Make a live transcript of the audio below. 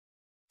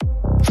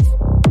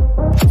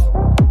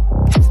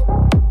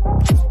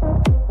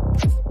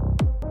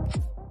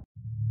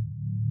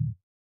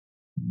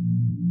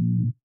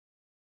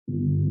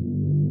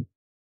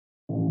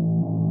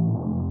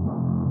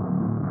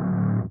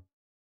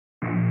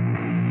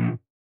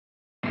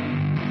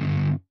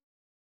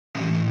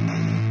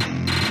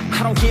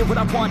I don't get what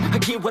I want, I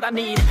get what I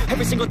need.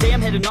 Every single day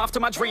I'm heading off to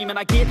my dream, and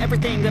I get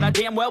everything that I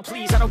damn well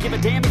please. I don't give a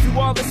damn if you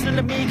all listening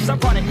to me, cause I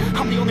run it.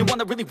 I'm the only one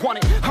that really want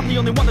it, I'm the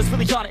only one that's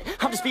really on it.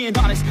 I'm just being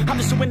honest, I'm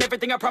just doing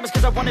everything I promise,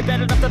 cause I want it bad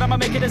enough that I'ma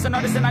make it as an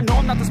artist. And I know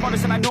I'm not the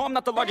smartest, and I know I'm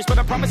not the largest, but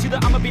I promise you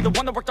that I'ma be the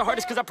one that worked the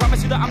hardest, cause I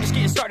promise you that I'm just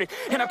getting started.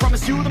 And I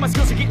promise you that my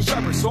skills are getting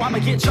sharper, so I'ma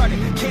get charted.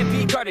 Can't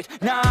be guarded,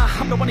 nah,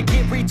 I'm the one to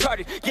get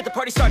retarded. Get the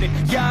party started,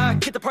 yeah,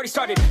 get the party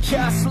started,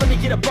 yeah, so let me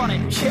get up on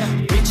it, yeah.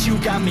 Bitch, you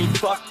got me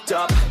fucked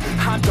up,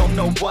 I don't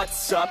know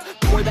what's up.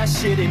 Pour that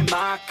shit in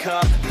my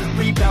cup,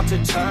 we bout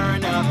to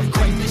turn up.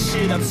 Crank this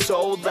shit up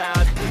so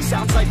loud,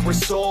 sounds like we're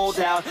sold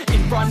out.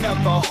 In front of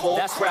a whole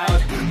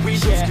crowd, we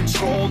lose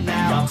control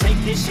now. I'll take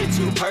this shit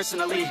too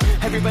personally.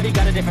 Everybody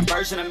got a different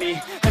version of me,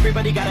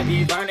 everybody gotta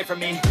be learning from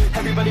me.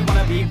 Everybody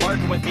wanna be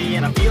working with me,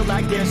 and I feel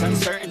like there's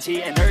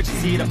uncertainty and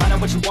urgency to find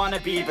out what you wanna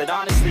be. But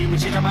honestly, we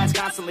change our minds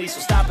constantly,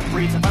 so stop and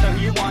breathe and find out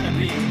who you wanna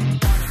be.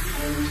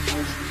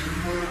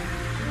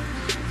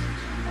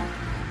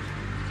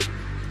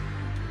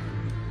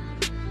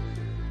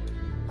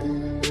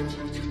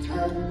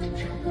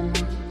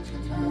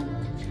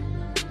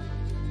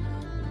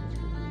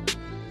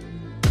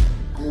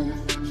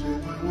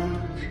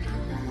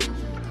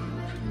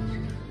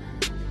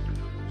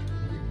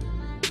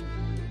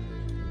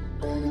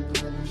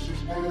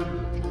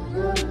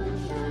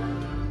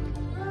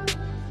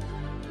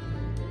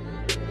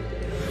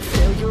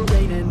 Failure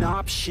ain't an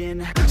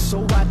option,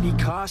 so I'd be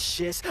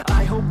cautious.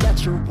 I hope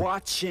that you're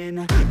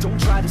watching. Don't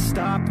try to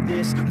stop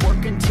this,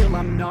 work until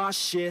I'm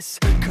nauseous,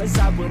 cause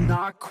I will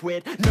not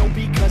quit, no,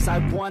 because I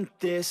want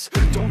this.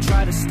 Don't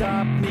try to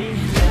stop me,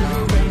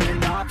 failure ain't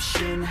an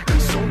option,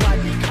 so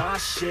I'd be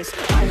cautious.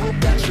 I hope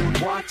that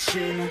you're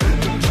watching.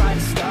 Don't try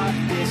to stop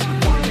this,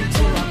 work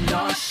until I'm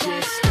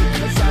nauseous,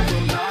 cause I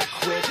will not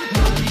quit,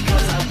 no,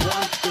 because I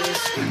want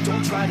this.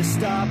 Don't try to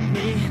stop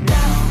me now.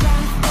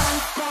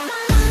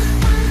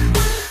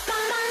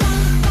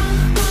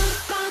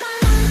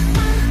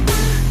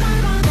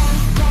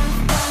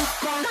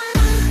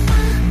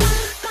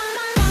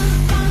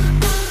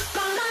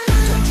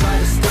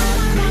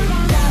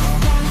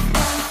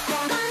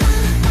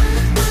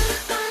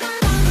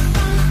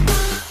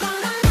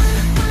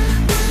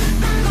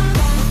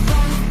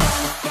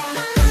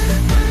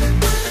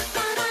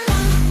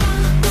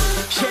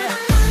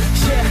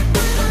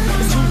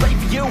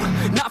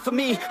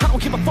 Me, I don't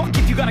give a fuck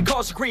if you got a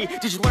college degree.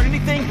 Did you learn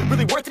anything?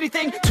 Really worth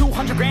anything?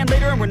 200 grand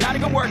later and we're not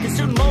even working.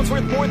 Student loans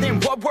worth more than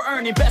what we're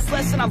earning. Best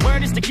lesson I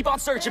learned is to keep on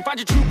searching. Find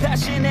your true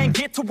passion and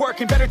get to work.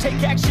 And better take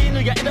action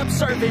or you end up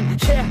serving.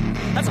 Yeah,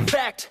 that's a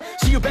fact.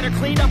 So you better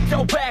clean up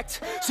your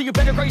act. So you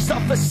better grow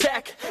yourself a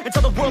sack and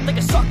tell the world they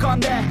can suck on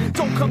that.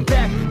 Don't come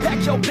back,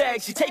 pack your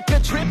bags. You take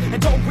a trip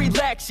and don't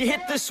relax. You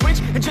hit the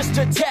switch and just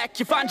attack.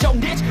 You find your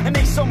niche and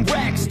make some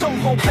racks. Don't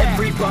hold back.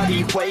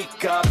 Everybody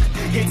wake up,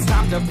 it's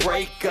time to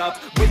break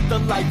up with the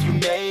life you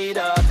made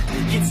up.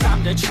 It's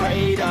time to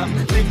trade up,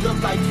 live the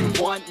life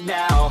you want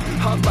now,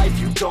 a life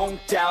you don't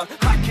doubt.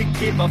 I could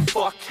give a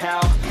fuck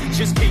how,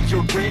 just get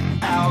your grit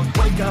out.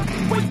 Wake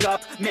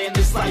up, man,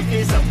 this life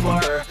is a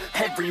blur.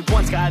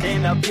 Everyone's got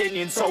an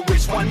opinion, so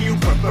which one you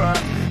prefer?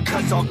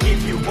 Cause I'll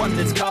give you one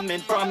that's coming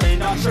from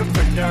an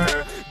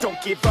entrepreneur. Don't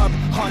give up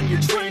on your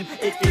dream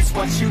if it's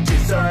what you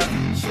deserve.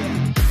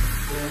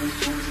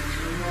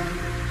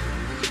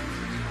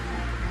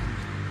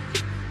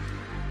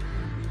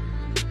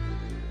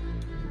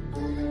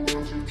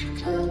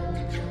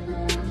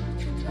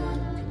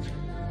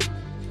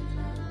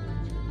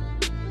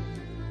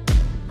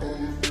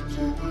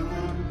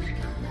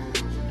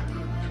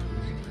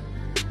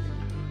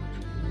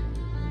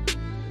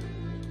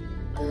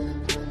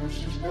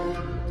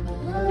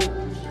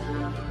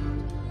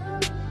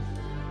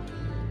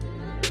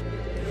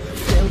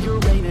 Failure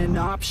ain't an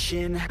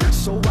option,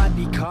 so I'd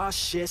be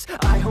cautious.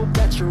 I hope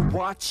that you're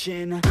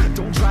watching.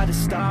 Don't try to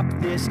stop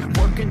this,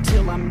 work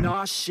until I'm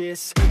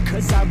nauseous,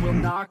 cause I will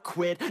not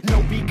quit,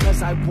 no,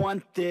 because I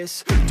want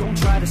this. Don't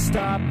try to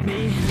stop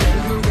me,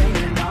 failure ain't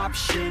an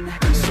option,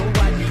 so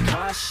I'd be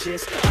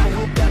cautious. I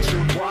hope that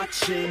you're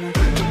watching.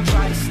 Don't